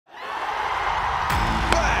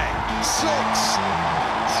six.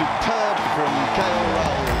 Superb from KL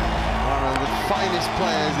Rahul, one of the finest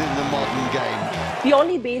players in the modern game.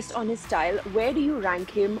 Purely based on his style, where do you rank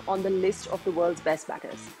him on the list of the world's best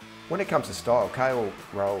batters? When it comes to style, KL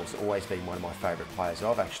Rahul's always been one of my favourite players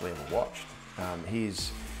I've actually ever watched.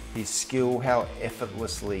 His skill, how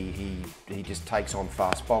effortlessly he just takes on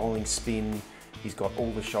fast bowling, spin. He's got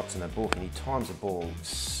all the shots in the book and he times the ball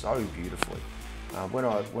so beautifully. When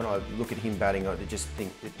I look at him batting, I just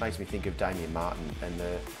think it makes me think of Damien Martyn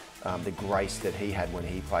and the grace that he had when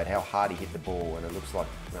he played, how hard he hit the ball, and it looks like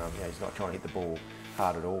he's not trying to hit the ball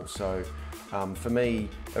hard at all. So for me,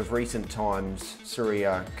 of recent times,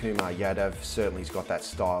 Surya Kumar Yadav certainly has got that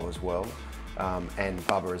style as well. And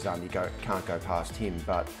Bubba Azam, you can't go past him.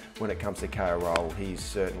 But when it comes to KL Rahul, he's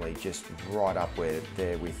certainly just right up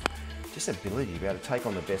there with just ability to be able to take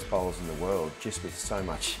on the best bowlers in the world just with so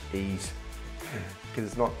much ease. Because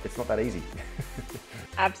it's not that easy.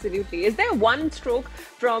 Absolutely. Is there one stroke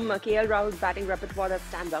from KL Rahul's batting repertoire that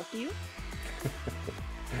stands out to you?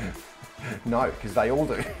 No, because they all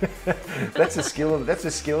do. That's the skill of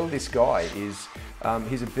this guy, is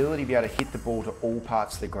his ability to be able to hit the ball to all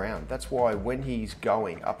parts of the ground. That's why when he's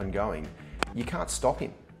going, up and going, you can't stop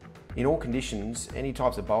him. In all conditions, any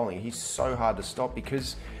types of bowling, he's so hard to stop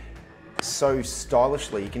because so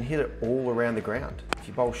stylishly, you can hit it all around the ground. If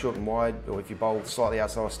you bowl short and wide, or if you bowl slightly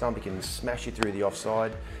outside of stump, he can smash you through the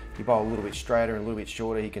offside. If you bowl a little bit straighter and a little bit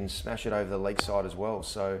shorter, he can smash it over the leg side as well.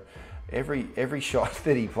 So every shot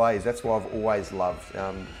that he plays, that's why I've always loved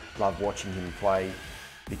watching him play,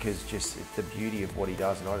 because just the beauty of what he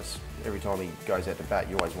does. And every time he goes out to bat,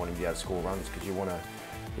 you always want him to be able to score runs because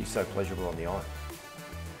he's so pleasurable on the eye.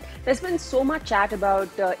 There's been so much chat about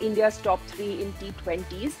India's top three in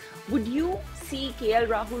T20s. Would you see KL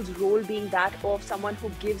Rahul's role being that of someone who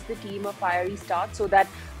gives the team a fiery start so that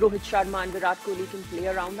Rohit Sharma and Virat Kohli can play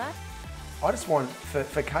around that? I just want, for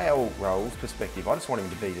KL Rahul's perspective, I just want him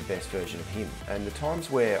to be the best version of him. And the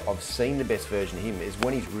times where I've seen the best version of him is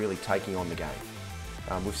when he's really taking on the game.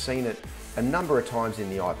 We've seen it a number of times in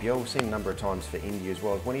the IPL, we've seen a number of times for India as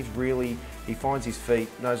well, when he finds his feet,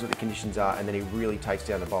 knows what the conditions are, and then he really takes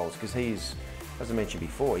down the bowlers, because he's, as I mentioned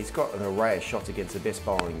before, he's got an array of shots against the best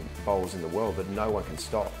bowlers in the world that no one can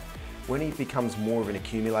stop. When he becomes more of an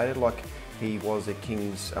accumulator, like he was at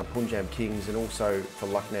Punjab Kings, and also for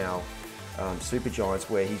Lucknow Super Giants,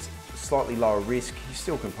 where he's slightly lower risk, he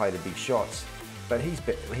still can play the big shots, but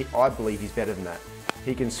I believe he's better than that.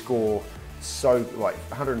 He can score so like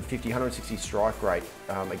 150, 160 strike rate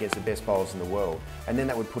against the best bowlers in the world, and then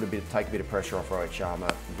that would take a bit of pressure off Rohit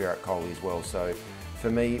Sharma, Virat Kohli as well. So for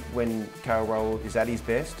me, when KL Rahul is at his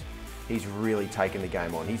best, he's really taken the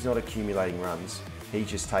game on. He's not accumulating runs, he's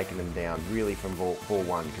just taking them down really from ball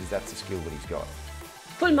one, because that's the skill that he's got.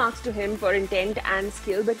 Full marks to him for intent and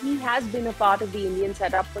skill, but he has been a part of the Indian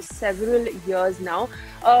setup for several years now.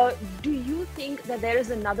 Do you think that there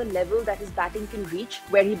is another level that his batting can reach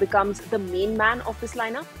where he becomes the main man of this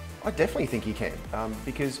lineup? I definitely think he can,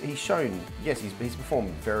 because he's shown, yes, he's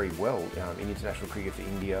performed very well in international cricket for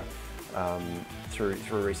India through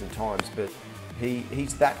recent times, but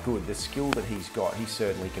he's that good. The skill that he's got, he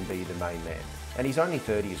certainly can be the main man. And he's only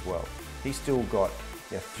 30 as well. He's still got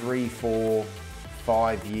 3, 4,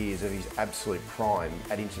 5 years of his absolute prime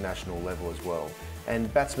at international level as well.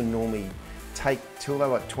 And batsmen normally take till they're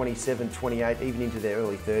like 27, 28, even into their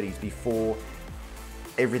early 30s before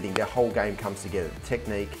everything, their whole game comes together. The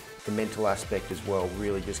technique, the mental aspect as well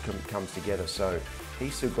really just comes together. So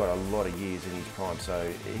he's still got a lot of years in his prime, so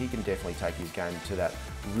he can definitely take his game to that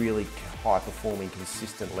really high performing,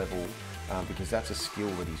 consistent level, because that's a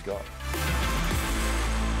skill that he's got.